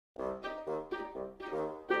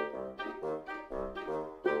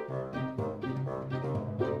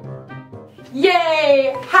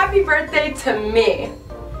Yay! Happy birthday to me.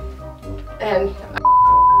 And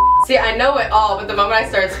see, I know it all, but the moment I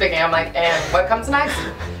started speaking, I'm like, and what comes next?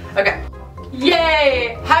 Okay.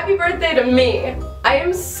 Yay! Happy birthday to me. I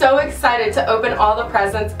am so excited to open all the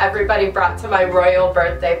presents everybody brought to my royal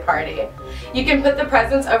birthday party. You can put the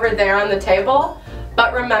presents over there on the table,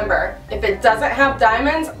 but remember, if it doesn't have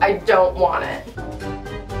diamonds, I don't want it.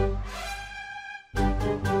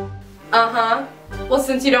 Uh-huh. Well,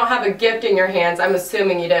 since you don't have a gift in your hands, I'm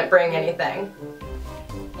assuming you didn't bring anything.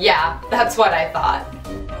 Yeah, that's what I thought.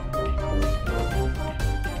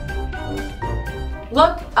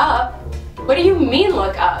 Look up? What do you mean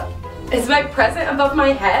look up? Is my present above my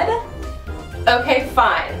head? Okay,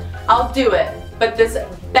 fine. I'll do it, but this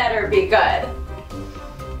better be good.